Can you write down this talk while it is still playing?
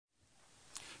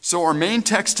So our main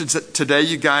text today,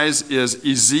 you guys, is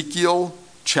Ezekiel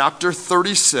chapter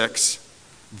 36,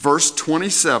 verse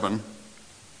 27.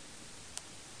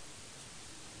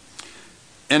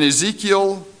 And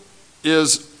Ezekiel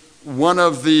is one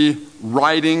of the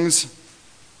writings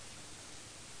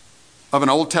of an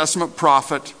Old Testament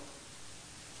prophet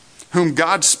whom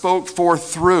God spoke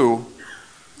forth through,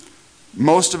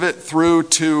 most of it through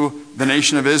to the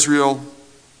nation of Israel,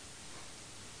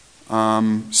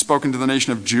 spoken to the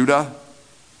nation of Judah,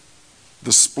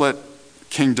 the split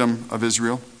kingdom of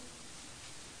Israel.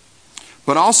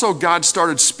 But also God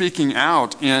started speaking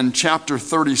out in chapter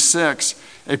 36,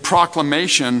 a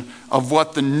proclamation of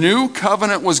what the new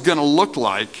covenant was going to look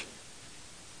like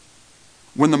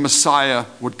when the Messiah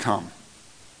would come.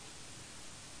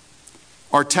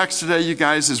 Our text today, you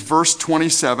guys, is verse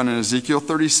 27 in Ezekiel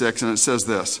 36, and it says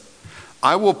this: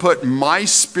 I will put my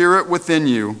spirit within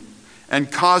you and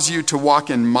cause you to walk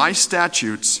in my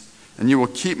statutes, and you will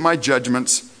keep my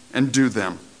judgments and do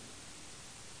them.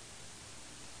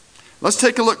 Let's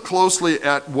take a look closely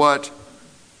at what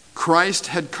Christ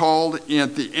had called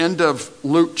at the end of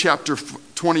Luke chapter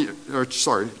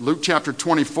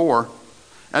 24,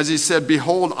 as he said,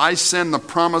 "Behold, I send the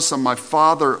promise of my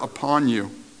Father upon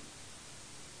you."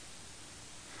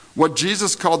 What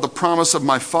Jesus called the promise of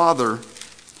my Father,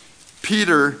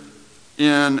 Peter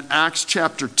in Acts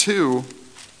chapter 2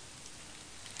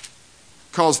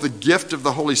 calls the gift of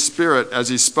the Holy Spirit as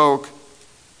he spoke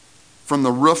from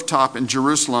the rooftop in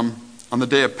Jerusalem on the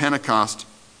day of Pentecost.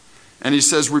 And he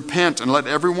says, "Repent and let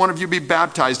every one of you be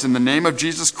baptized in the name of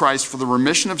Jesus Christ for the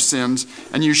remission of sins,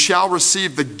 and you shall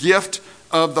receive the gift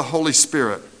of the Holy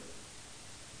Spirit."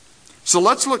 So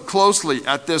let's look closely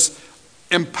at this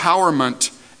empowerment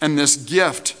and this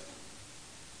gift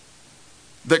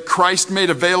that Christ made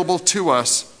available to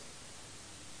us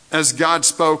as God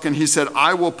spoke, and he said,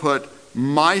 "I will put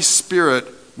my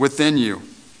spirit within you."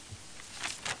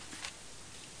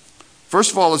 First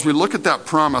of all, as we look at that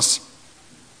promise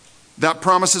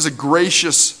is a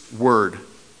gracious word.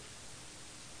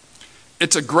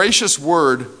 It's a gracious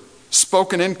word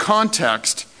spoken in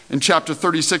context in chapter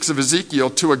 36 of Ezekiel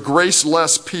to a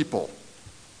graceless people.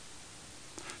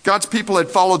 God's people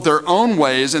had followed their own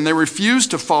ways, and they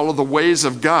refused to follow the ways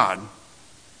of God.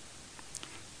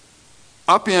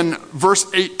 Up in verse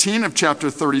 18 of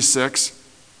chapter 36,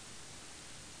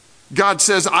 God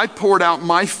says, "I poured out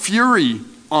my fury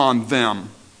on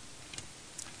them."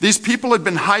 These people had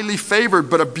been highly favored,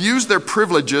 but abused their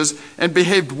privileges and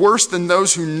behaved worse than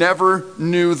those who never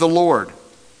knew the Lord.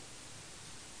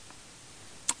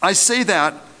 I say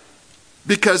that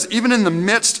because even in the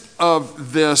midst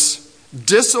of this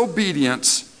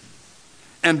disobedience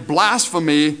and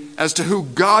blasphemy as to who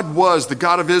God was, the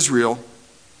God of Israel,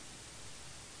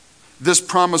 this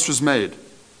promise was made: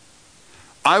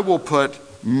 I will put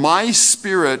my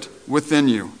spirit within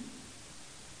you.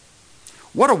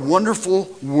 What a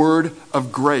wonderful word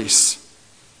of grace.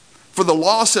 For the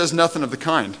law says nothing of the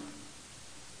kind.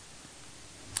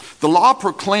 The law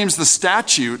proclaims the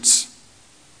statutes,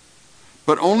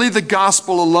 but only the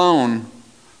gospel alone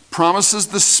promises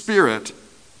the Spirit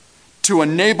to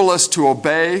enable us to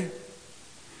obey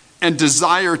and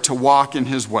desire to walk in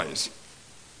his ways.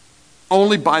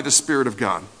 Only by the Spirit of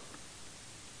God.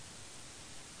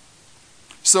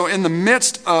 So in the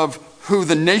midst of who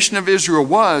the nation of Israel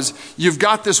was, you've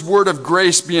got this word of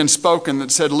grace being spoken that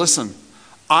said, listen,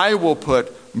 I will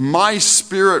put my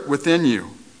spirit within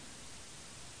you.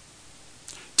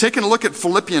 Taking a look at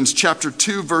Philippians chapter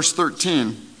 2, verse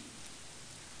 13.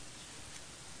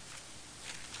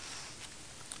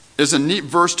 Is a neat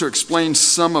verse to explain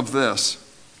some of this.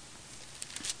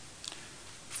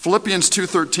 Philippians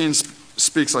 2:13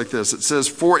 speaks like this. It says,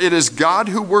 "For it is God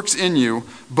who works in you,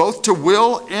 both to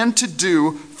will and to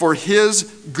do for his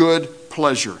good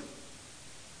pleasure."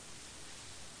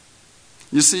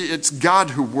 You see, it's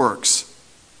God who works.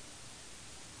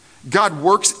 God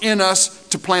works in us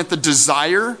to plant the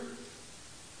desire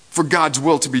for God's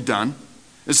will to be done.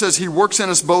 It says he works in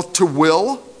us both to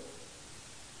will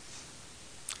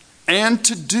and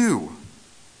to do.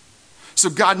 So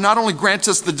God not only grants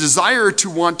us the desire to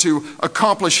want to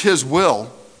accomplish his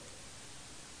will,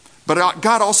 but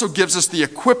God also gives us the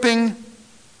equipping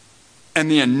and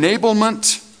the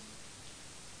enablement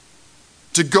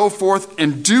to go forth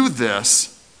and do this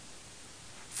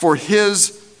for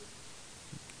his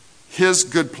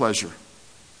good pleasure.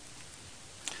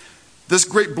 This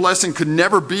great blessing could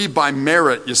never be by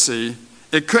merit, you see.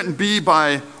 It couldn't be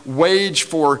by wage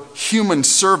for human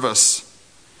service.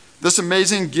 This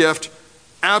amazing gift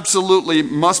absolutely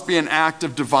must be an act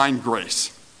of divine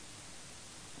grace,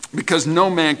 because no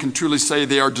man can truly say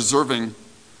they are deserving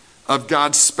of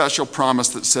God's special promise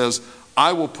that says,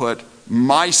 I will put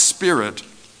my Spirit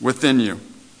within you.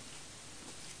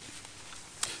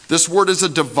 This word is a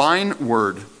divine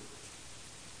word.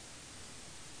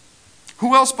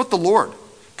 Who else but the Lord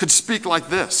could speak like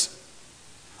this?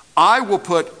 I will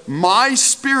put my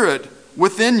Spirit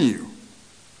within you.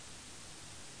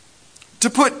 To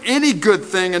put any good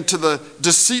thing into the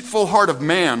deceitful heart of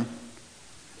man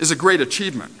is a great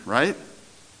achievement, right?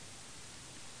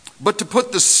 But to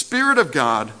put the Spirit of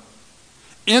God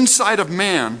inside of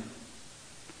man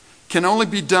can only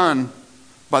be done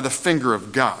by the finger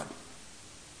of God.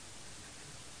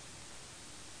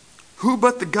 Who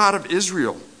but the God of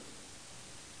Israel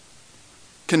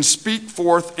can speak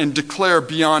forth and declare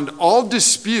beyond all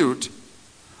dispute,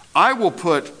 I will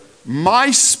put my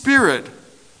Spirit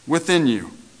within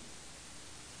you?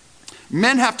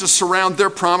 Men have to surround their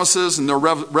promises and their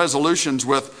resolutions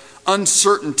with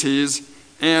uncertainties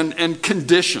and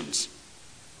conditions.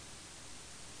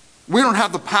 We don't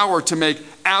have the power to make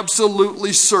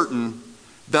absolutely certain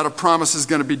that a promise is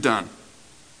going to be done.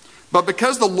 But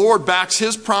because the Lord backs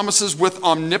his promises with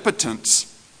omnipotence,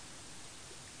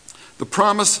 the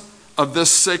promise of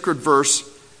this sacred verse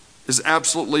is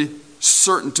absolutely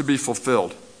certain to be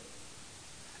fulfilled.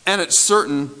 And it's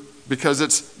certain because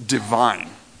it's divine.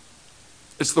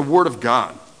 It's the Word of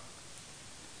God.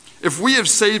 If we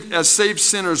as saved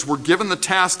sinners were given the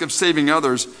task of saving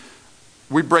others,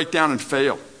 we break down and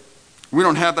fail. We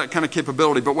don't have that kind of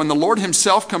capability. But when the Lord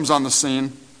himself comes on the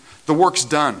scene, the work's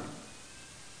done.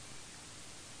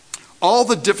 All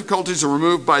the difficulties are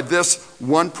removed by this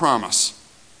one promise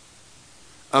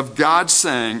of God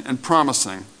saying and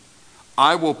promising,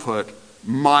 I will put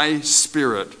my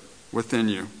Spirit within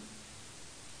you.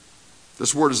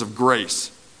 This word is of grace,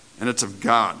 and it's of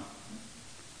God.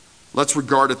 Let's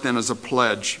regard it then as a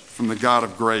pledge from the God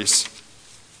of grace.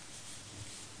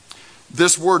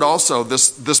 This word also,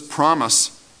 this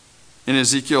promise in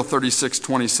Ezekiel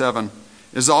 36:27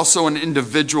 is also an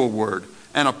individual word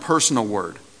and a personal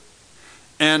word.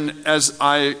 And as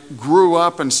I grew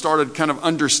up and started kind of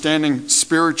understanding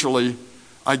spiritually,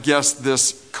 I guess,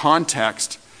 this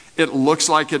context, it looks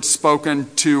like it's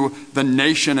spoken to the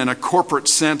nation in a corporate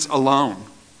sense alone,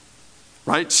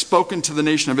 right? Spoken to the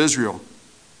nation of Israel.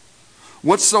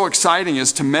 What's so exciting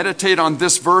is to meditate on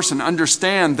this verse and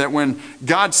understand that when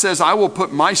God says, I will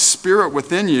put my Spirit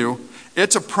within you,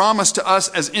 it's a promise to us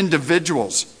as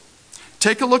individuals.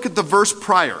 Take a look at the verse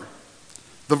prior.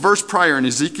 The verse prior in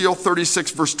Ezekiel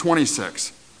 36, verse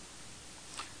 26.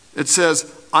 It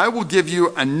says, I will give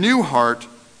you a new heart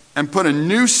and put a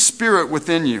new spirit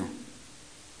within you.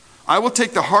 I will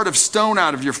take the heart of stone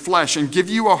out of your flesh and give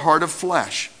you a heart of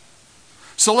flesh.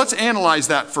 So let's analyze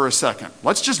that for a second.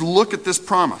 Let's just look at this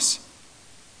promise.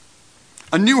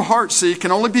 A new heart, see,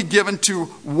 can only be given to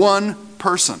one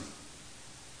person.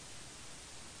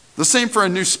 The same for a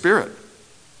new spirit.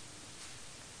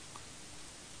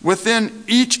 Within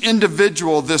each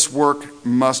individual, this work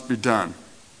must be done.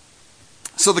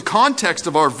 So the context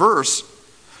of our verse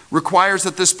requires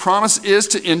that this promise is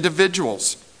to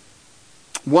individuals,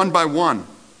 one by one.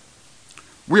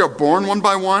 We are born one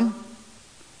by one.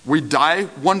 We die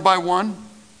one by one.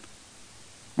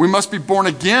 We must be born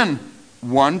again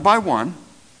one by one.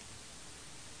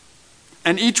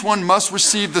 And each one must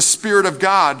receive the Spirit of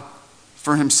God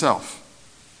for himself.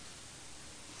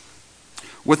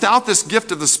 Without this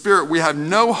gift of the Spirit, we have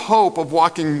no hope of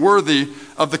walking worthy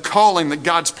of the calling that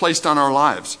God's placed on our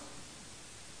lives.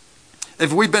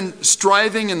 If we've been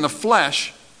striving in the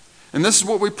flesh, and this is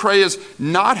what we pray is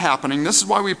not happening. This is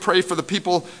why we pray for the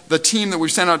people, the team that we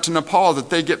sent out to Nepal,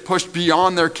 that they get pushed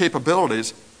beyond their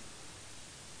capabilities.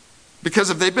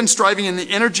 Because if they've been striving in the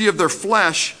energy of their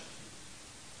flesh,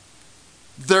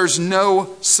 there's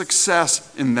no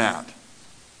success in that.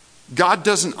 God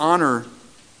doesn't honor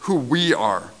who we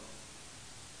are.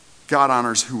 God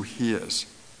honors who he is.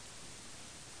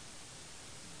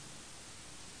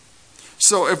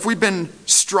 So if we've been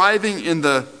striving in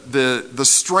the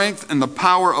strength and the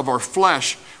power of our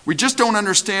flesh, we just don't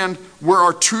understand where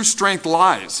our true strength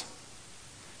lies.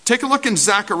 Take a look in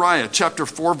Zechariah chapter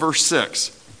 4, verse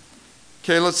 6.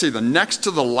 Okay, let's see. The next to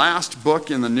the last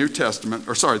book in the New Testament,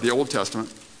 the Old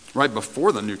Testament, right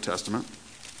before the New Testament.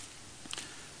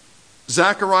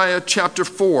 Zechariah chapter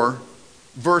 4,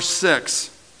 verse 6.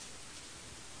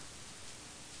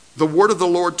 The word of the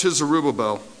Lord to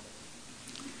Zerubbabel.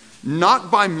 Not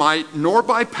by might nor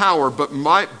by power, but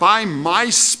by my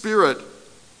Spirit,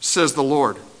 says the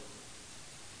Lord.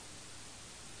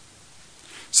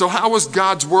 So how was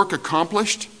God's work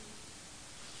accomplished?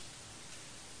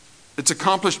 It's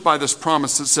accomplished by this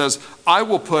promise that says, I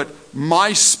will put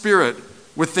my Spirit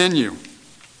within you.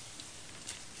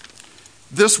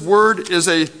 This word is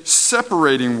a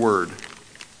separating word.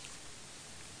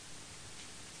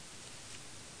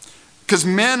 Because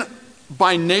men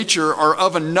by nature are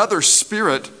of another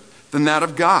spirit than that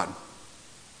of God.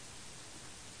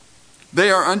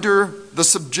 They are under the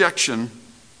subjection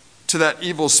to that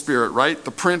evil spirit, right?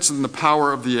 The prince and the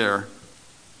power of the air.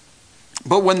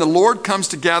 But when the Lord comes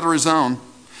to gather his own,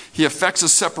 he effects a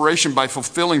separation by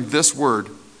fulfilling this word.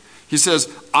 He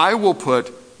says, I will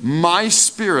put my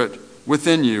spirit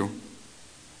within you,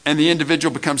 and the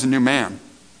individual becomes a new man.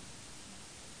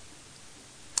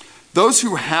 Those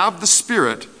who have the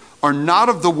Spirit are not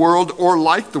of the world or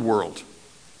like the world.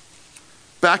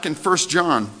 Back in 1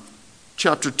 John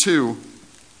chapter 2,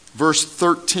 verse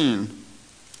 15,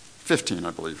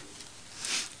 I believe.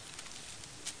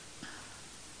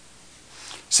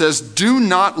 Says, do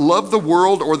not love the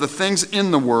world or the things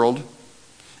in the world.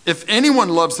 If anyone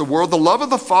loves the world, the love of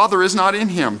the Father is not in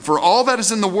him. For all that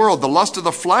is in the world, the lust of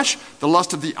the flesh, the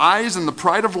lust of the eyes, and the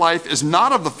pride of life is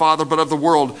not of the Father, but of the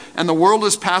world. And the world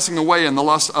is passing away and the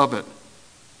lust of it.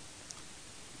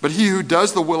 But he who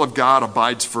does the will of God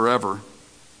abides forever.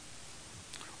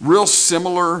 Real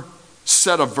similar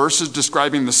set of verses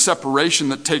describing the separation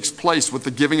that takes place with the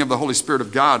giving of the Holy Spirit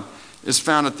of God is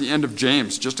found at the end of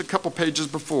James, just a couple pages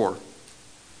before.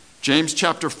 James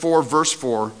chapter 4, verse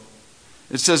 4.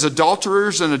 It says,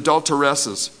 adulterers and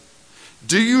adulteresses,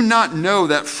 do you not know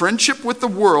that friendship with the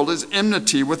world is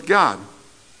enmity with God?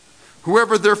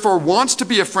 Whoever therefore wants to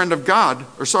be a friend of God,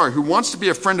 who wants to be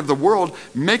a friend of the world,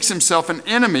 makes himself an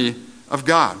enemy of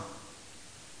God.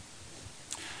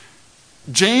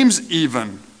 James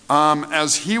even,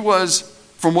 as he was,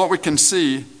 from what we can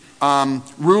see,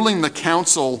 ruling the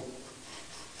council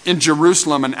in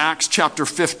Jerusalem in Acts chapter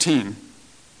 15,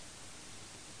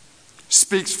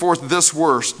 speaks forth this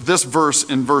verse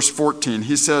in verse 14.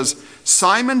 He says,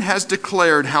 Simon has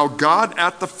declared how God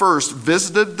at the first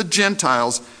visited the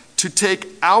Gentiles to take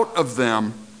out of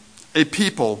them a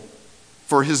people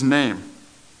for his name.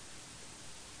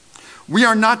 We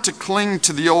are not to cling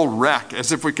to the old wreck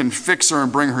as if we can fix her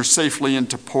and bring her safely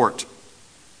into port.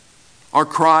 Our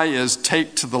cry is,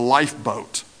 take to the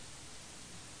lifeboat.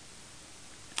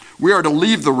 We are to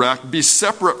leave the wreck, be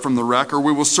separate from the wreck, or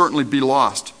we will certainly be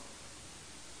lost.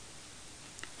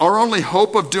 Our only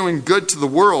hope of doing good to the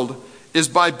world is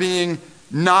by being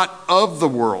not of the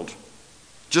world,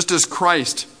 just as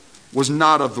Christ was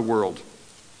not of the world.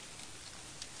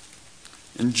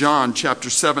 In John chapter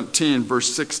 17,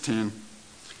 verse 16,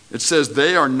 it says,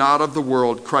 they are not of the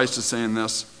world, Christ is saying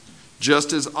this,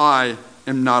 just as I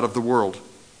am not of the world.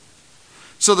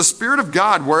 So the Spirit of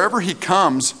God, wherever he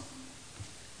comes,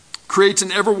 creates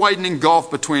an ever-widening gulf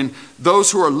between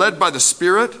those who are led by the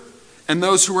Spirit and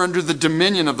those who are under the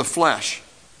dominion of the flesh.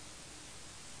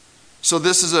 So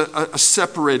this is a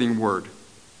separating word.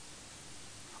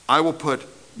 I will put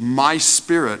my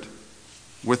Spirit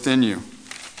within you.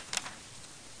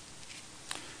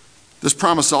 This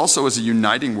promise also is a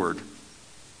uniting word.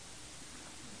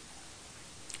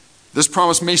 This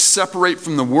promise may separate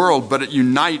from the world, but it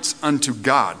unites unto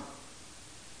God.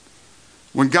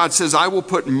 When God says, I will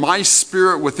put my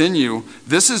Spirit within you,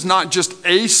 this is not just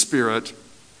a spirit,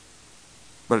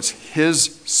 but it's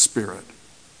his Spirit.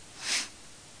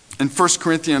 In 1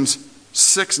 Corinthians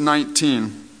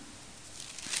 6:19,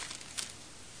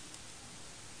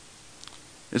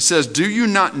 it says, do you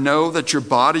not know that your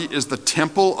body is the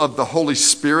temple of the Holy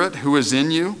Spirit who is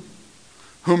in you,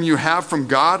 whom you have from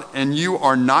God, and you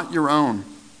are not your own?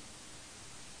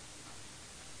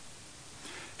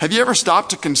 Have you ever stopped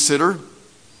to consider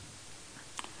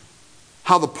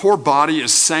how the poor body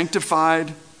is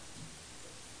sanctified,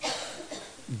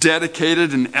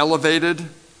 dedicated, and elevated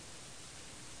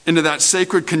into that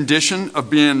sacred condition of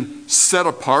being set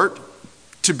apart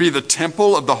to be the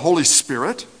temple of the Holy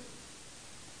Spirit?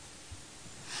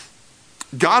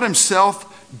 God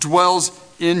himself dwells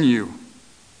in you.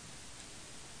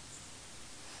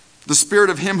 The Spirit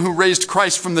of him who raised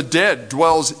Christ from the dead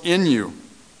dwells in you.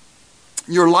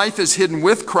 Your life is hidden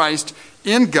with Christ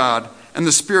in God, and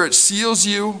the Spirit seals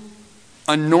you,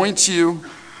 anoints you,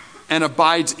 and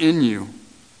abides in you.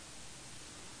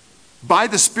 By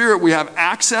the Spirit we have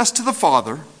access to the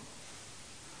Father.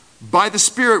 By the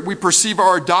Spirit we perceive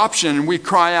our adoption and we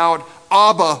cry out,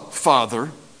 Abba,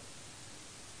 Father.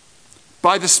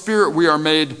 By the Spirit we are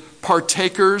made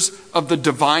partakers of the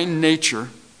divine nature.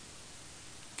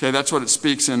 Okay, that's what it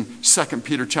speaks in 2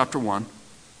 Peter chapter 1.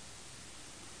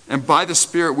 And by the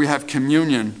Spirit we have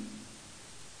communion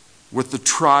with the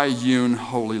triune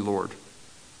Holy Lord.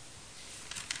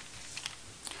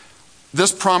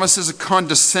 This promise is a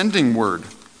condescending word.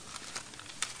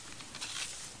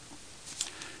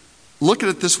 look at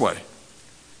it this way.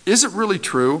 Is it really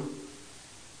true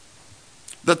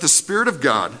that the Spirit of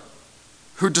God,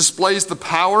 who displays the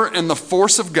power and the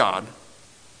force of God,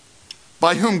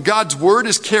 by whom God's word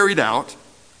is carried out,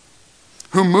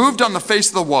 who moved on the face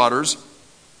of the waters,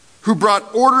 who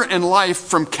brought order and life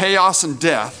from chaos and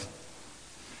death,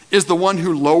 is the one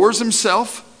who lowers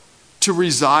himself to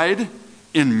reside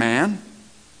in man?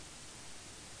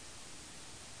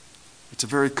 It's a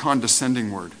very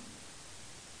condescending word.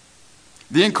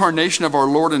 The incarnation of our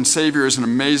Lord and Savior is an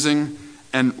amazing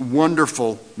and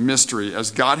wonderful mystery,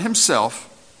 as God himself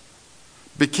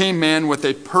became man with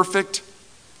a perfect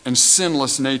and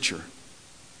sinless nature.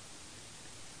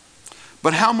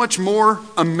 But how much more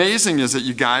amazing is it,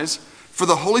 you guys, for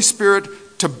the Holy Spirit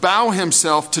to bow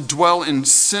himself to dwell in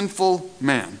sinful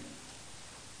man?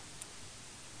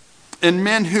 In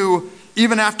men who,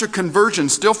 even after conversion,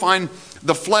 still find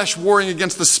the flesh warring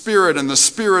against the Spirit and the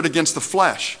Spirit against the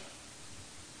flesh.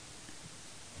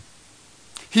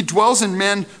 He dwells in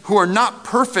men who are not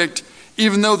perfect,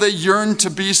 even though they yearn to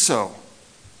be so.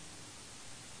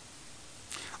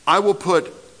 I will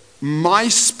put my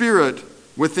Spirit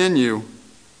within you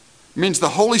means the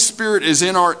Holy Spirit is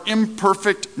in our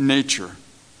imperfect nature.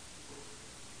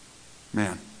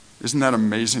 Man, isn't that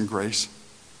amazing grace?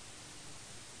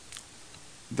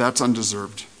 That's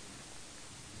undeserved.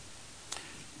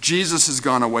 Jesus has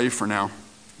gone away for now,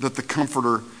 that the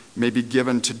Comforter may be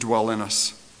given to dwell in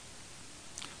us.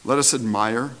 Let us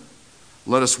admire,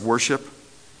 let us worship,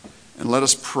 and let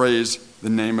us praise the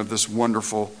name of this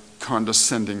wonderful,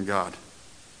 condescending God.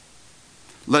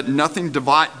 Let nothing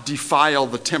defile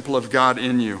the temple of God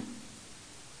in you.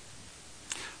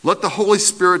 Let the Holy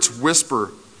Spirit's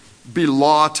whisper be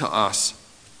law to us.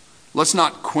 Let's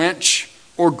not quench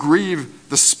or grieve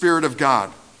the Spirit of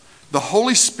God. The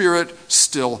Holy Spirit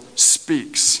still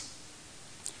speaks.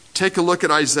 Take a look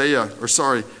at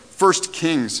 1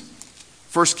 Kings.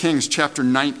 1 Kings chapter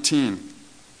 19.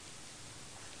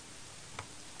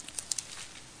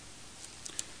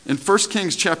 In 1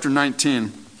 Kings chapter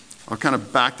 19, I'll kind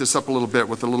of back this up a little bit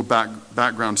with a little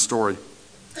background story.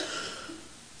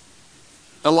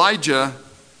 Elijah,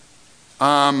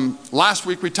 last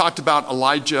week we talked about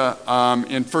Elijah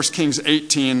in 1 Kings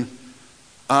 18,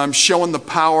 showing the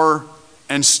power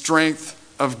and strength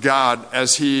of God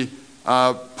as he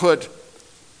put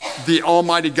the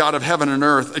Almighty God of heaven and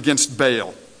earth against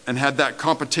Baal, and had that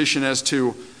competition as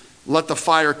to let the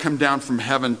fire come down from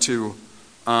heaven to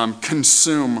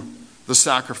consume the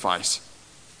sacrifice.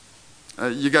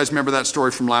 You guys remember that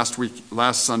story from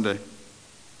last Sunday.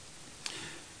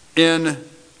 In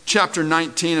chapter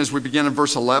 19, as we begin in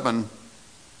verse 11,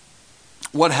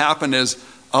 what happened is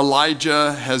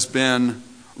Elijah has been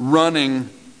running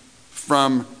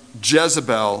from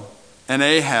Jezebel and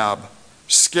Ahab,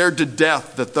 scared to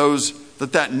death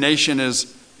that nation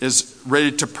is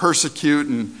ready to persecute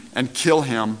and kill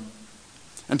him.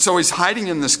 And so he's hiding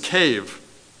in this cave.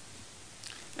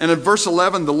 And in verse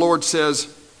 11, the Lord says,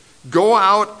 "Go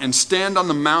out and stand on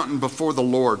the mountain before the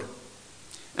Lord."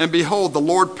 And behold, the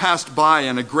Lord passed by,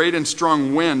 and a great and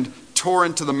strong wind tore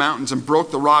into the mountains and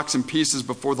broke the rocks in pieces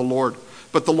before the Lord.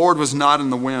 But the Lord was not in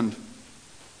the wind.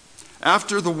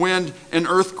 After the wind, an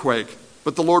earthquake,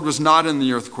 but the Lord was not in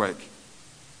the earthquake.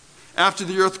 After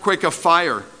the earthquake, a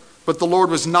fire, but the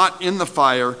Lord was not in the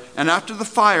fire. And after the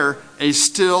fire, a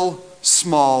still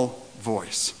small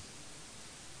voice.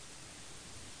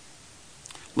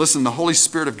 Listen, the Holy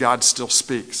Spirit of God still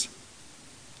speaks.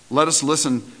 Let us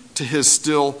listen to his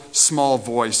still small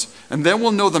voice. And then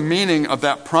we'll know the meaning of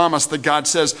that promise that God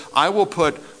says, "I will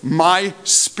put my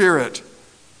Spirit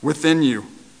within you."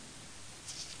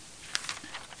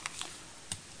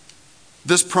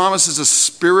 This promise is a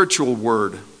spiritual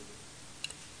word.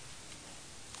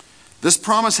 This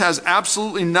promise has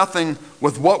absolutely nothing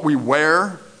with what we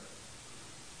wear,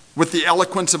 with the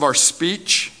eloquence of our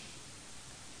speech.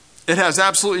 It has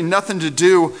absolutely nothing to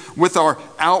do with our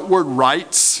outward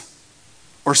rites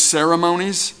or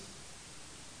ceremonies.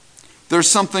 There's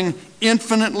something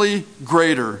infinitely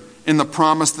greater in the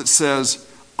promise that says,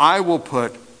 "I will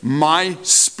put my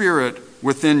Spirit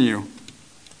within you."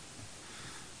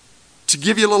 To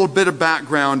give you a little bit of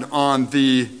background on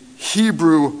the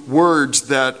Hebrew words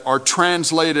that are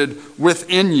translated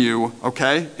within you,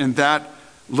 okay, in that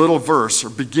little verse, or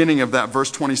beginning of that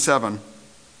verse 27,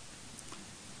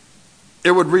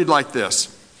 it would read like this: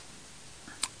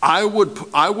 I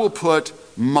will put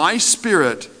my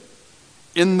Spirit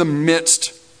in the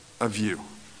midst of you.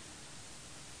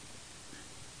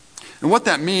 And what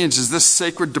that means is this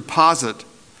sacred deposit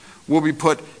will be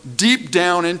put deep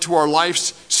down into our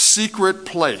life's secret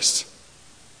place.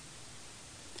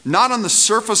 not on the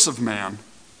surface of man,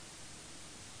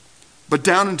 but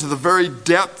down into the very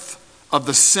depth of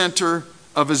the center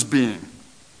of his being,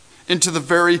 into the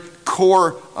very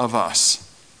core of us.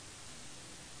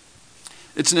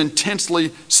 It's an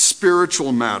intensely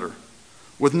spiritual matter,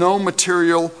 with no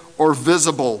material or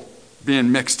visible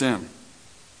being mixed in.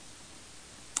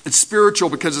 It's spiritual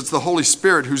because it's the Holy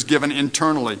Spirit who's given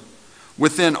internally,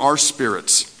 within our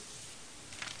spirits.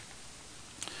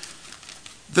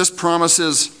 This promise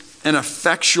is an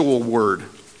effectual word.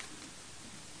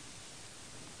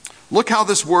 Look how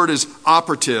this word is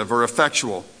operative or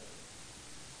effectual.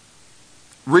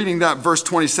 Reading that verse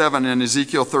 27 in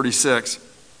Ezekiel 36,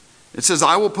 it says,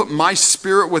 I will put my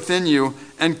spirit within you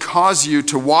and cause you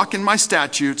to walk in my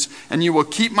statutes, and you will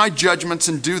keep my judgments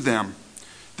and do them.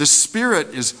 The Spirit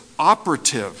is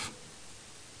operative.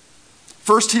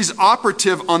 First, he's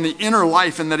operative on the inner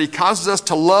life in that he causes us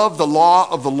to love the law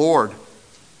of the Lord.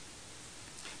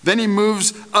 Then he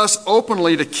moves us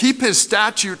openly to keep his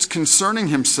statutes concerning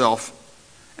himself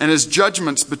and his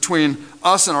judgments between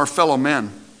us and our fellow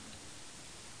men.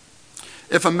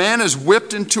 If a man is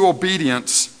whipped into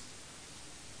obedience,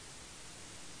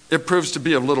 it proves to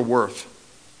be of little worth.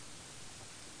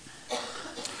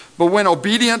 But when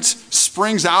obedience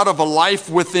springs out of a life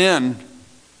within,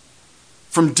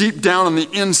 from deep down on the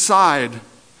inside,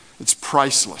 it's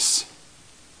priceless.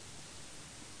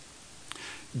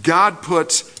 God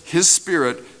puts his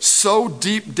Spirit so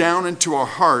deep down into our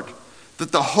heart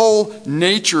that the whole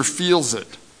nature feels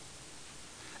it.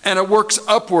 And it works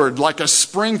upward like a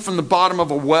spring from the bottom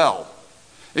of a well.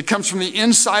 It comes from the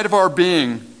inside of our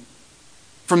being,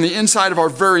 from the inside of our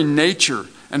very nature,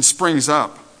 and springs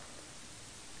up.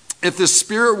 If the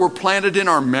Spirit were planted in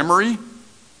our memory,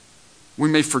 we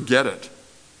may forget it.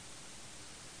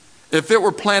 If it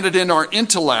were planted in our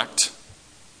intellect,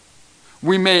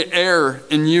 we may err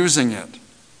in using it.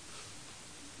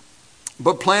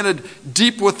 But planted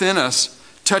deep within us,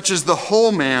 touches the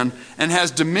whole man and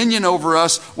has dominion over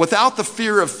us without the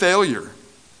fear of failure.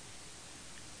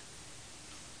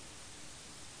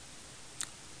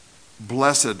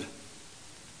 Blessed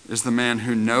is the man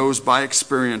who knows by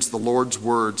experience the Lord's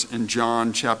words in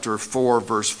John chapter 4,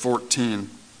 verse 14.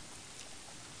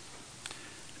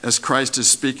 As Christ is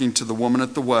speaking to the woman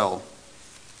at the well,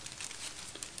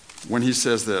 when he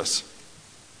says this,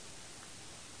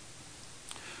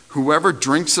 whoever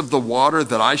drinks of the water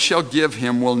that I shall give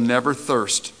him will never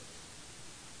thirst.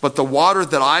 But the water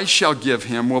that I shall give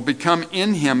him will become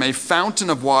in him a fountain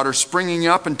of water springing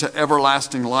up into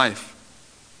everlasting life.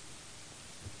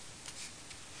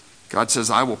 God says,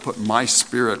 I will put my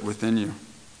Spirit within you.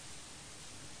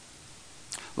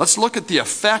 Let's look at the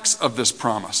effects of this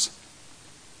promise.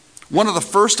 One of the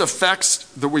first effects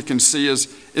that we can see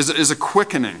is a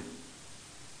quickening.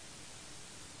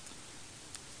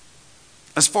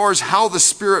 As far as how the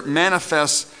Spirit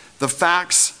manifests the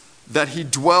facts that he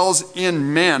dwells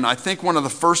in men, I think one of the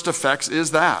first effects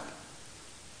is that.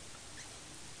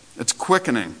 It's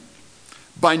quickening.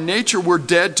 By nature, we're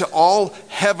dead to all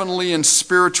heavenly and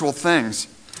spiritual things.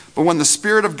 But when the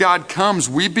Spirit of God comes,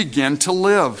 we begin to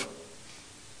live.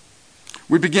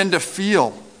 We begin to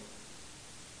feel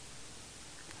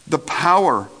the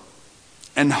power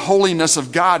and holiness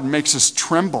of God makes us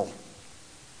tremble.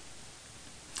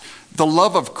 The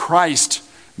love of Christ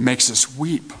makes us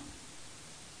weep.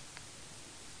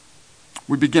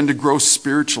 We begin to grow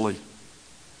spiritually,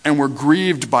 and we're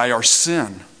grieved by our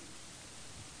sin.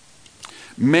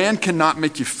 Man cannot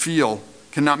make you feel,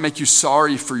 cannot make you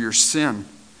sorry for your sin,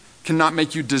 cannot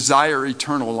make you desire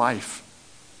eternal life.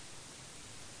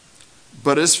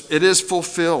 But it is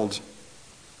fulfilled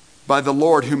by the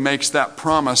Lord who makes that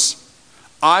promise,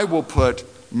 I will put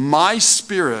my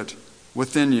Spirit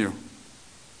within you.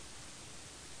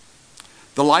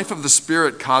 The life of the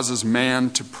Spirit causes man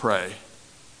to pray.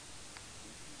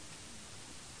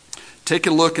 Take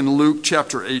a look in Luke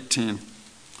chapter 18,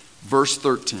 verse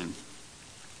 13.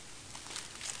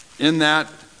 In that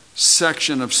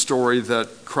section of story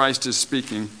that Christ is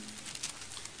speaking,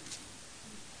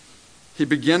 he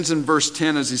begins in verse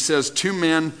 10 as he says, 2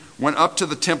 men went up to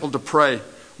the temple to pray,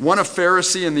 one a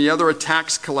Pharisee and the other a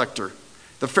tax collector.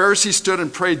 The Pharisee stood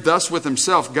and prayed thus with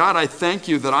himself, God, I thank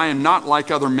you that I am not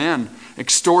like other men,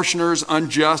 extortioners,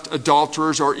 unjust,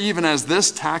 adulterers, or even as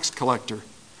this tax collector.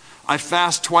 I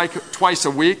fast twice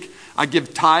a week. I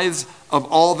give tithes of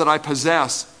all that I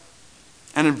possess.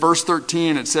 And in verse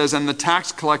 13 it says, and the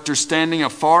tax collector standing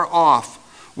afar off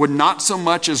would not so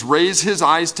much as raise his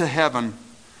eyes to heaven,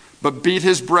 but beat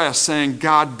his breast, saying,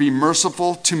 God, be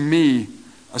merciful to me,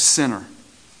 a sinner.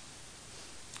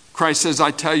 Christ says, I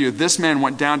tell you, this man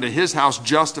went down to his house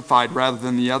justified rather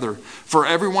than the other. For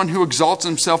everyone who exalts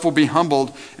himself will be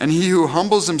humbled, and he who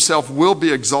humbles himself will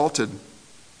be exalted.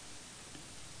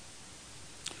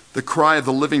 The cry of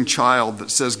the living child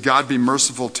that says, God be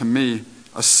merciful to me,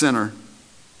 a sinner.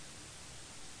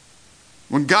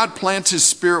 When God plants his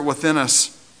Spirit within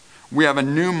us, we have a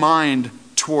new mind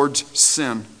towards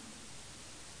sin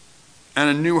and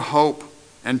a new hope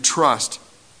and trust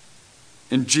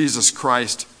in Jesus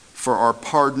Christ for our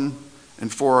pardon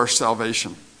and for our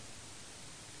salvation.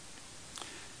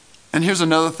 And here's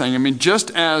another thing. Just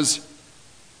as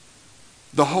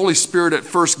the Holy Spirit at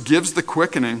first gives the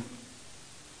quickening,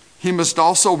 he must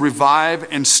also revive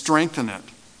and strengthen it.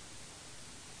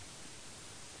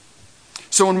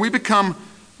 So when we become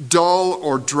dull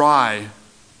or dry,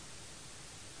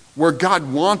 where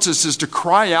God wants us is to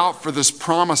cry out for this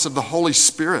promise of the Holy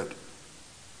Spirit.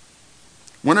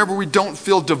 Whenever we don't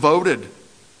feel devoted,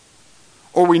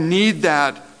 or we need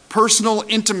that personal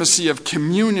intimacy of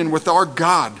communion with our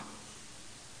God,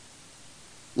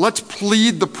 let's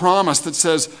plead the promise that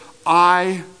says,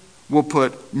 I will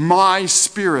put my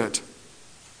Spirit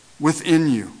within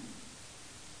you.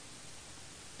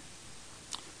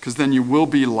 Because then you will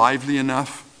be lively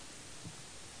enough,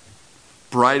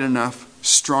 bright enough,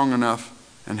 strong enough,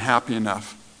 and happy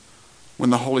enough when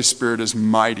the Holy Spirit is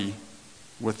mighty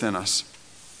within us.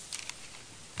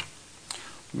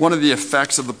 One of the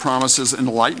effects of the promise is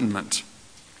enlightenment.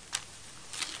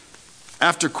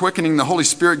 After quickening, the Holy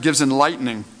Spirit gives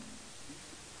enlightening.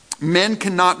 Men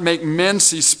cannot make men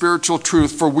see spiritual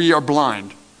truth, for we are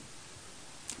blind.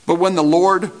 But when the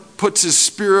Lord puts his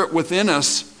Spirit within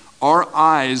us, our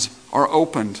eyes are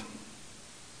opened.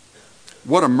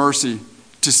 What a mercy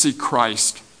to see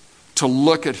Christ, to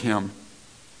look at him,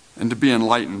 and to be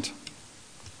enlightened.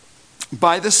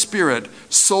 By the Spirit,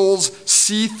 souls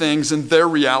see things in their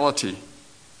reality.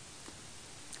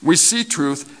 We see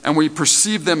truth and we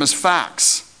perceive them as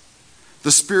facts.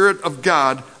 The Spirit of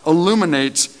God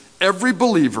illuminates every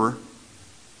believer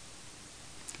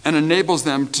and enables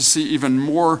them to see even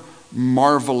more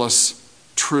marvelous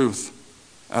truth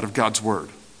out of God's Word.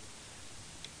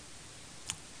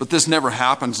 But this never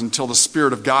happens until the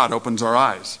Spirit of God opens our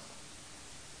eyes.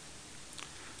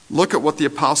 Look at what the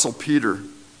Apostle Peter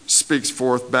speaks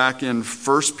forth back in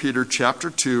 1 Peter chapter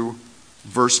 2,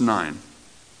 verse 9.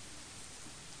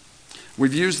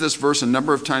 We've used this verse a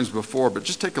number of times before, but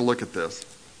just take a look at this.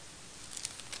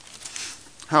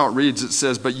 How it reads, it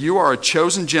says, "But you are a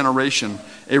chosen generation,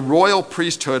 a royal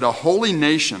priesthood, a holy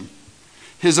nation,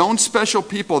 his own special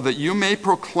people, that you may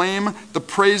proclaim the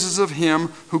praises of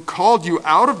him who called you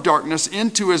out of darkness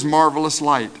into his marvelous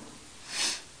light."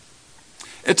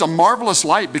 It's a marvelous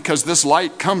light because this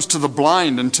light comes to the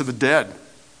blind and to the dead.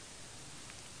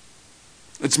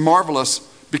 It's marvelous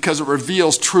because it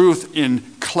reveals truth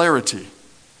in clarity.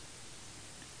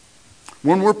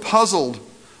 When we're puzzled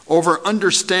over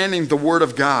understanding the Word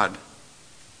of God,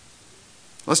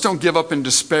 let's don't give up in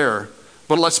despair,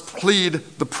 but let's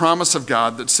plead the promise of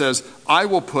God that says, I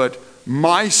will put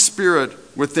my Spirit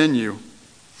within you.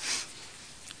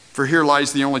 For here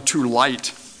lies the only true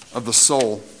light of the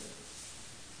soul.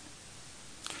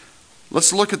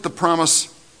 Let's look at the promise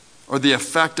or the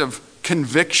effect of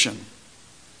conviction.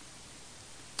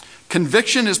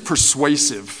 Conviction is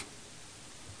persuasive.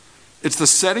 It's the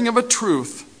setting of a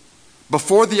truth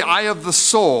before the eye of the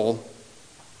soul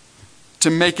to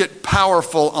make it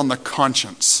powerful on the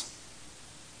conscience.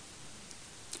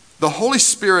 The Holy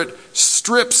Spirit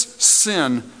strips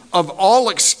sin of all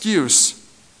excuse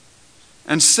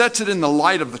and sets it in the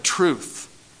light of the truth.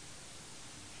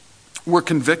 We're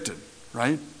convicted,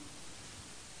 right?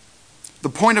 The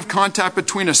point of contact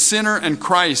between a sinner and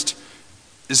Christ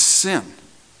is sin.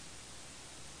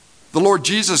 The Lord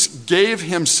Jesus gave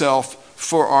himself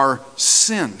for our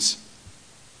sins.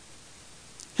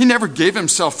 He never gave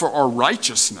himself for our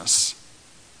righteousness.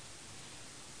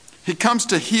 He comes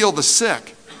to heal the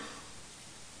sick.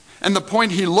 And the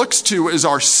point he looks to is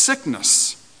our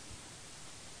sickness.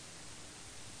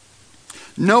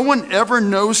 No one ever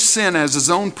knows sin as his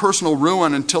own personal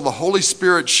ruin until the Holy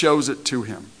Spirit shows it to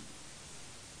him.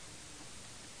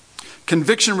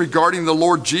 Conviction regarding the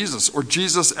Lord Jesus, or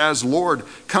Jesus as Lord,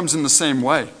 comes in the same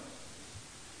way.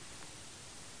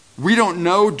 We don't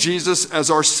know Jesus as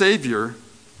our Savior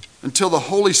until the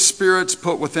Holy Spirit's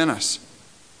put within us.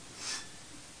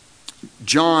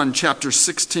 John chapter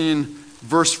 16,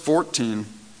 verse 14.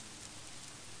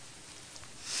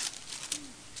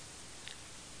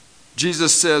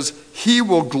 Jesus says, "He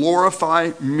will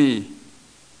glorify me,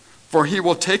 for he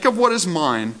will take of what is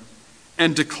mine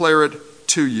and declare it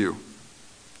to you."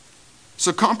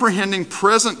 So comprehending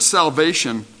present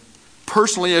salvation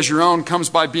personally as your own comes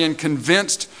by being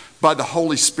convinced by the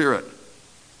Holy Spirit.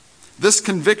 This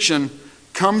conviction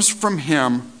comes from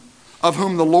him of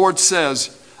whom the Lord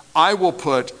says, I will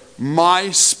put my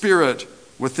Spirit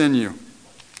within you.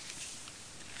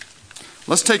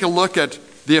 Let's take a look at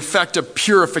the effect of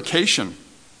purification.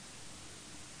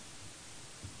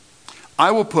 I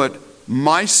will put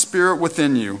my Spirit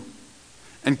within you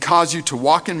and cause you to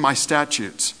walk in my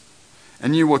statutes,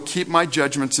 and you will keep my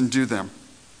judgments and do them.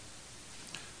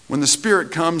 When the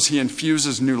Spirit comes, he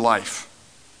infuses new life.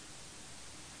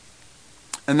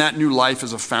 And that new life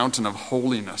is a fountain of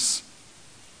holiness.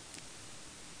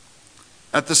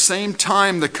 At the same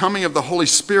time, the coming of the Holy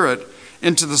Spirit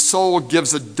into the soul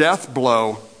gives a death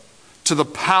blow to the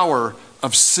power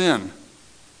of sin.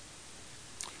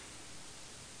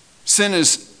 Sin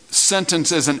is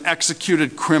sentenced as an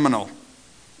executed criminal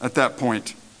at that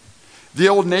point. The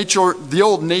old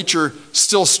nature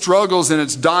still struggles in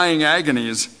its dying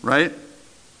agonies, right?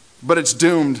 But it's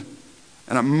doomed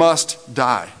and it must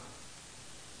die.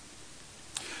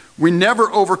 We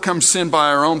never overcome sin by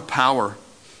our own power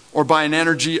or by an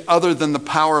energy other than the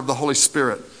power of the Holy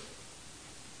Spirit.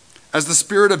 As the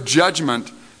Spirit of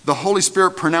judgment, the Holy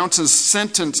Spirit pronounces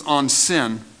sentence on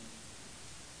sin,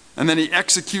 and then he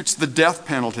executes the death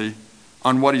penalty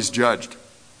on what he's judged.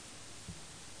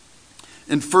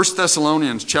 In 1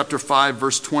 Thessalonians chapter 5,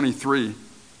 verse 23,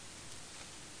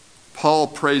 Paul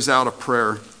prays out a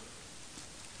prayer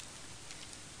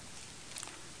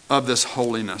of this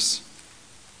holiness.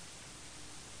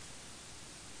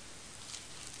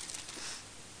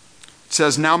 It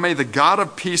says, now may the God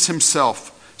of peace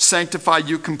himself sanctify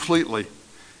you completely.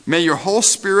 May your whole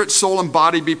spirit, soul, and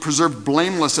body be preserved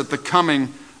blameless at the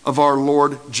coming of our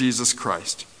Lord Jesus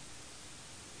Christ.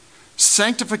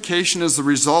 Sanctification is the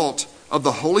result of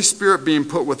the Holy Spirit being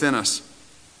put within us.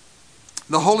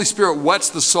 The Holy Spirit wets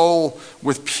the soul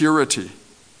with purity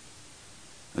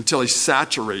until he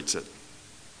saturates it.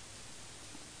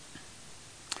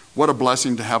 What a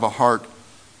blessing to have a heart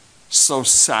so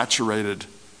saturated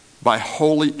by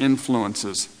holy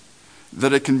influences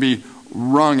that it can be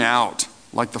wrung out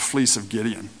like the fleece of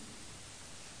Gideon.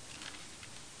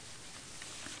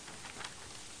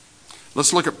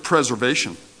 Let's look at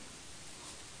preservation.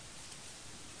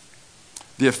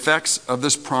 The effects of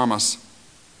this promise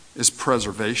is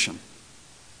preservation.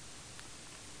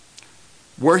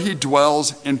 Where he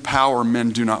dwells in power,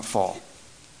 men do not fall.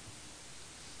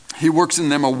 He works in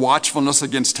them a watchfulness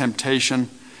against temptation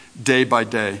day by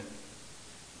day.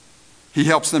 He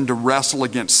helps them to wrestle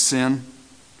against sin.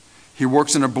 He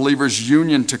works in a believer's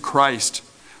union to Christ,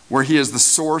 where he is the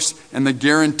source and the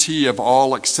guarantee of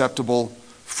all acceptable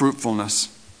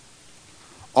fruitfulness.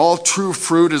 All true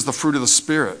fruit is the fruit of the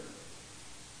Spirit.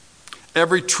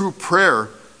 Every true prayer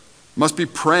must be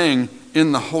praying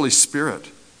in the Holy Spirit.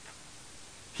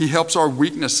 He helps our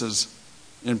weaknesses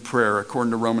in prayer,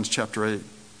 according to Romans chapter 8.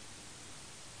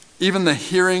 Even the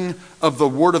hearing of the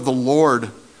word of the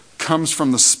Lord comes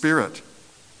from the Spirit.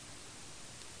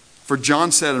 For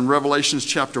John said in Revelation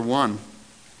chapter 1,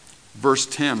 verse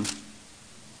 10,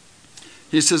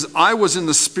 he says, I was in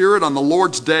the Spirit on the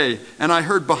Lord's day, and I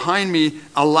heard behind me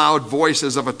a loud voice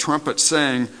as of a trumpet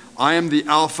saying, I am the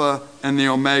Alpha and the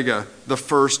Omega, the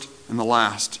first and the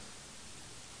last.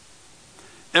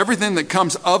 Everything that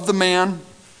comes of the man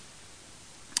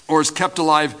or is kept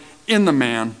alive in the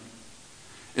man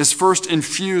is first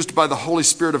infused by the Holy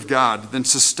Spirit of God, then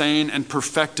sustained and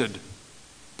perfected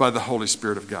by the Holy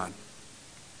Spirit of God.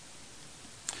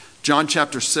 John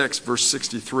chapter 6, verse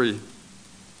 63.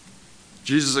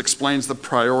 Jesus explains the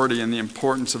priority and the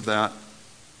importance of that.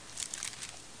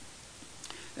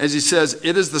 As he says,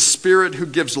 it is the Spirit who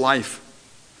gives life.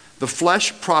 The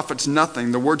flesh profits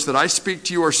nothing. The words that I speak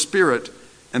to you are spirit,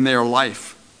 and they are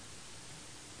life.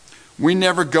 We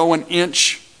never go an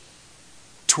inch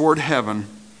toward heaven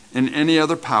in any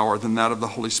other power than that of the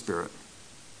Holy Spirit.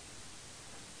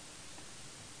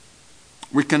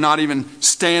 We cannot even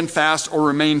stand fast or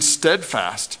remain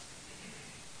steadfast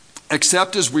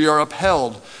except as we are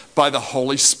upheld by the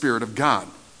Holy Spirit of God.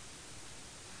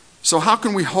 So how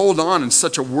can we hold on in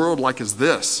such a world like as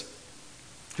this?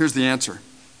 Here's the answer.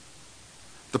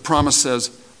 The promise says,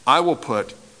 I will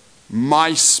put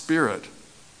my Spirit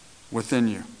within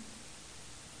you.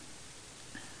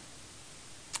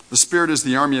 The Spirit is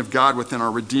the army of God within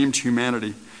our redeemed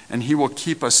humanity, and he will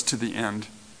keep us to the end.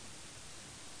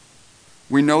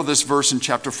 We know this verse in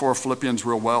chapter 4 of Philippians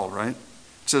real well, right?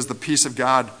 It says, the peace of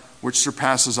God, which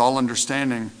surpasses all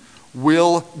understanding,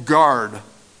 will guard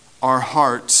our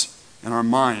hearts and our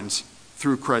minds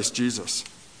through Christ Jesus.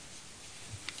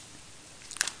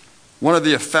 One of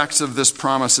the effects of this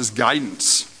promise is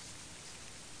guidance.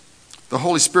 The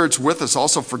Holy Spirit's with us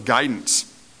also for guidance.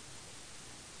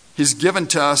 He's given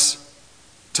to us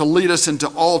to lead us into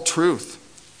all truth.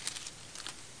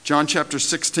 John chapter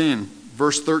 16,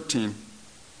 verse 13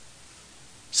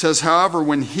 says, however,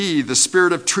 when he, the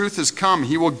Spirit of truth, is come,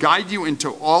 he will guide you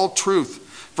into all truth,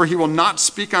 for he will not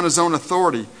speak on his own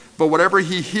authority, but whatever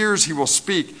he hears he will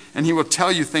speak, and he will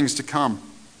tell you things to come.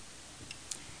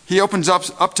 He opens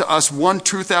up to us one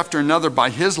truth after another by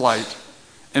his light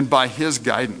and by his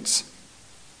guidance.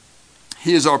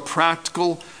 He is our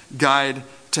practical guide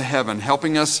to heaven,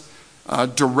 helping us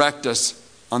direct us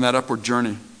on that upward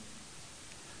journey.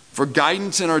 For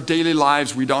guidance in our daily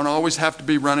lives, we don't always have to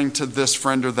be running to this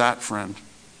friend or that friend.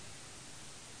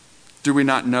 Do we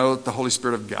not know that the Holy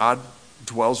Spirit of God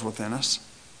dwells within us?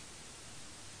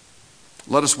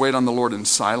 Let us wait on the Lord in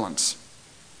silence.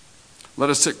 Let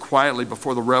us sit quietly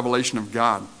before the revelation of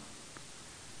God.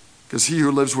 Because he who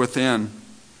lives within,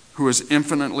 who is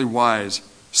infinitely wise,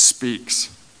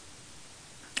 speaks.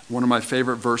 One of my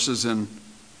favorite verses in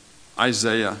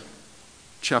Isaiah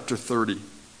chapter 30.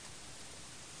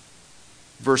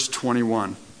 Verse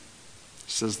 21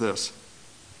 says this,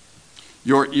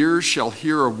 your ears shall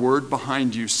hear a word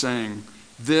behind you saying,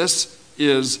 this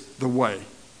is the way.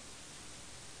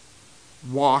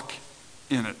 Walk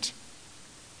in it.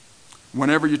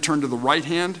 Whenever you turn to the right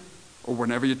hand or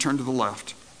whenever you turn to the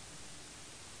left.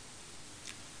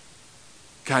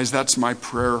 Guys, that's my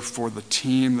prayer for the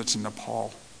team that's in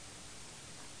Nepal.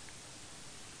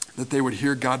 That they would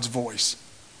hear God's voice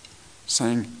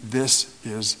saying, this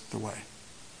is the way.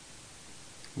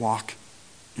 Walk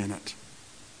in it.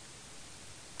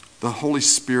 The Holy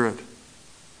Spirit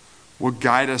will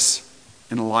guide us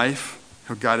in life.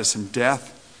 He'll guide us in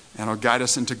death. And he'll guide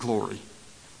us into glory.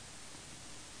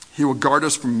 He will guard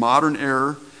us from modern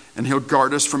error. And he'll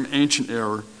guard us from ancient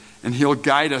error. And he'll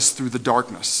guide us through the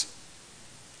darkness.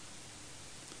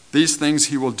 These things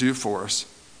he will do for us.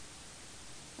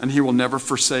 And he will never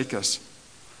forsake us.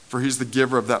 For he's the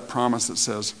giver of that promise that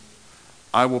says,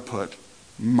 I will put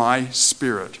my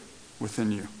Spirit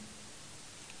within you.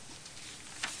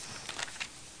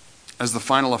 As the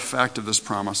final effect of this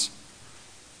promise,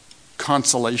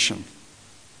 consolation.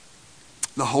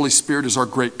 The Holy Spirit is our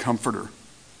great comforter.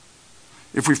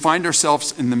 If we find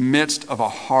ourselves in the midst of a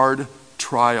hard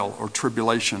trial or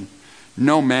tribulation,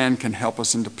 no man can help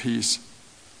us into peace,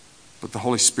 but the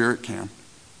Holy Spirit can.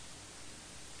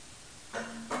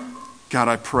 God,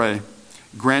 I pray,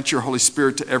 grant your Holy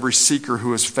Spirit to every seeker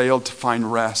who has failed to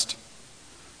find rest.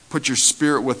 Put your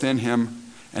Spirit within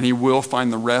him, and he will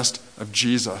find the rest of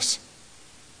Jesus.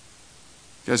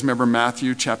 You guys remember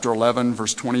Matthew chapter 11,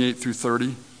 verse 28 through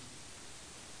 30?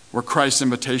 Where Christ's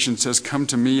invitation says, come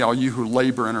to me, all you who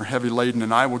labor and are heavy laden,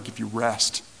 and I will give you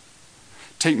rest.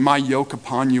 Take my yoke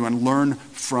upon you and learn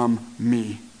from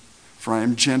me, for I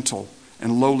am gentle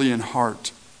and lowly in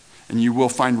heart, and you will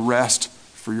find rest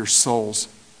for your souls.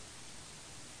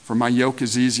 For my yoke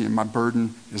is easy and my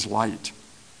burden is light.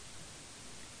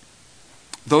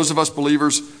 Those of us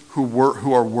believers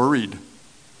who are worried,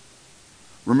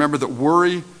 remember that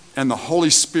worry and the Holy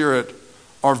Spirit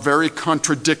are very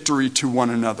contradictory to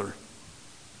one another.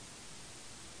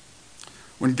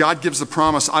 When God gives the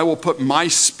promise, I will put my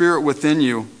Spirit within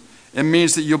you, it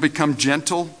means that you'll become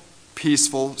gentle,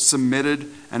 peaceful,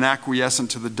 submitted, and acquiescent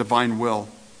to the divine will.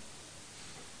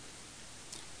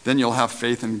 Then you'll have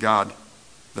faith in God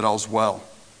that all's well.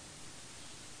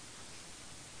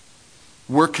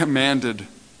 We're commanded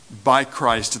by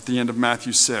Christ at the end of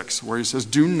Matthew 6, where he says,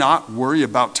 do not worry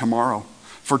about tomorrow,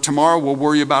 for tomorrow will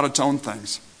worry about its own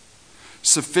things.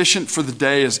 Sufficient for the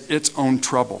day is its own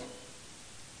trouble.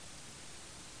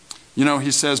 You know,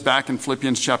 he says back in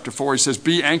Philippians chapter 4, he says,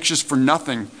 be anxious for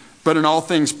nothing, but in all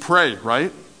things pray,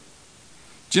 right?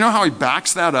 Do you know how he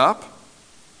backs that up?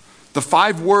 The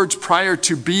 5 words prior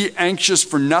to be anxious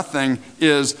for nothing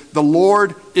is, the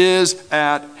Lord is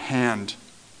at hand.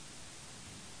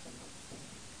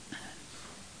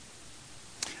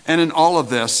 And in all of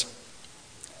this,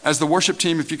 as the worship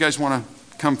team, if you guys want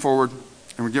to come forward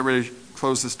and we get ready to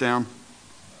close this down.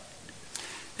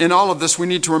 In all of this, we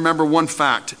need to remember one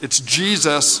fact. It's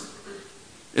Jesus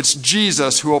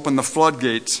who opened the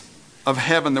floodgates of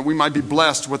heaven that we might be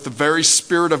blessed with the very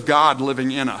Spirit of God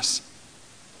living in us.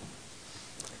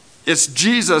 It's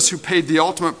Jesus who paid the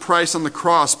ultimate price on the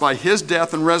cross by his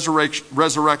death and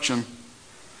resurrection,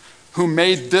 who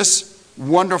made this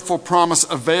wonderful promise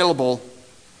available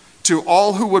to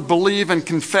all who would believe and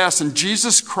confess in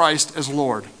Jesus Christ as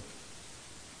Lord.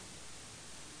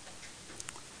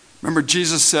 Remember,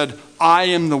 Jesus said, I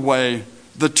am the way,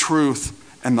 the truth,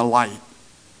 and the light.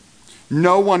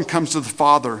 No one comes to the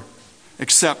Father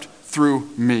except through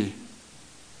me.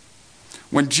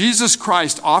 When Jesus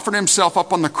Christ offered himself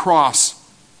up on the cross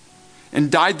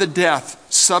and died the death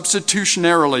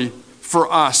substitutionarily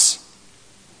for us,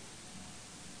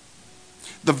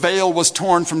 the veil was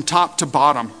torn from top to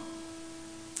bottom.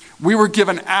 We were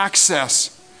given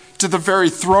access to the very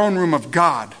throne room of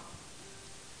God.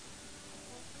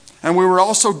 And we were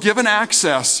also given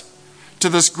access to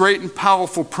this great and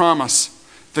powerful promise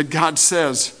that God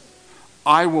says,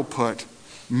 I will put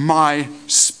my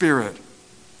Spirit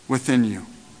within you.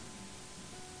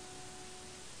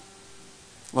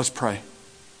 Let's pray.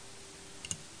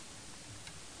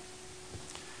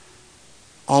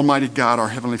 Almighty God, our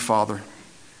Heavenly Father,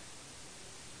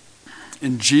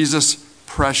 in Jesus'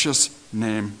 precious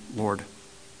name, Lord,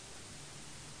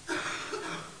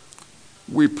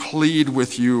 we plead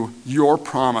with you your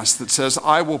promise that says,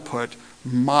 I will put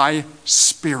my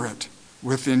Spirit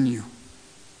within you.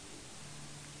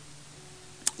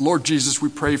 Lord Jesus, we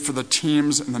pray for the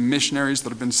teams and the missionaries that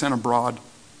have been sent abroad,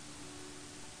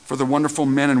 for the wonderful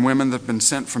men and women that have been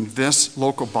sent from this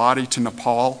local body to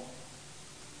Nepal.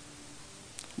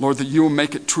 Lord, that you will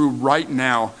make it true right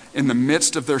now in the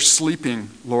midst of their sleeping,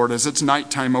 Lord, as it's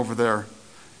nighttime over there.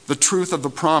 The truth of the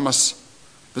promise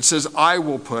that says, I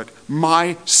will put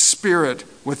my Spirit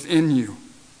within you.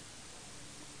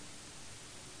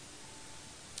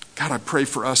 God, I pray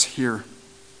for us here.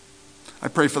 I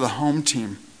pray for the home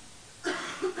team.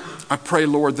 I pray,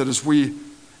 Lord, that as we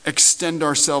extend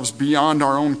ourselves beyond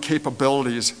our own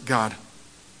capabilities, God,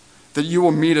 that you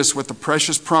will meet us with the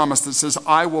precious promise that says,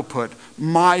 I will put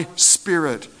my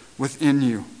Spirit within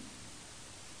you.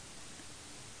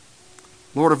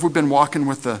 Lord, if we've been walking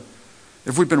with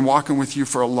you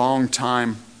for a long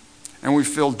time and we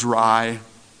feel dry,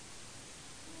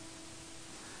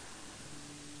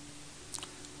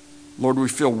 Lord, we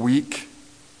feel weak.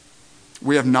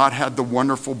 We have not had the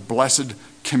wonderful, blessed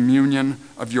communion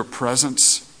of your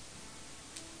presence.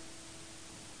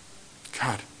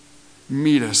 God,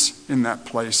 meet us in that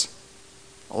place.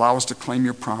 Allow us to claim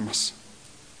your promise.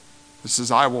 It says,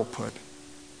 I will put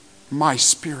my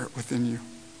Spirit within you.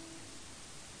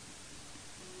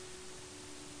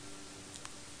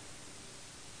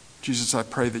 Jesus, I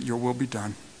pray that your will be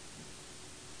done.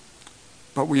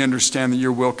 But we understand that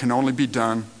your will can only be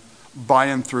done by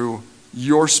and through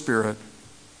your Spirit,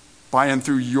 by and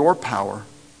through your power,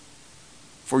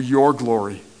 for your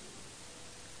glory.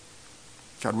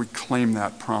 God, we claim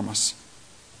that promise.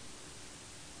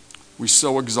 We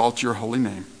so exalt your holy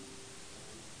name.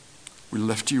 We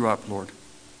lift you up, Lord,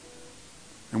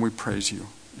 and we praise you.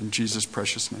 In Jesus'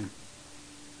 precious name,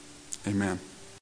 amen.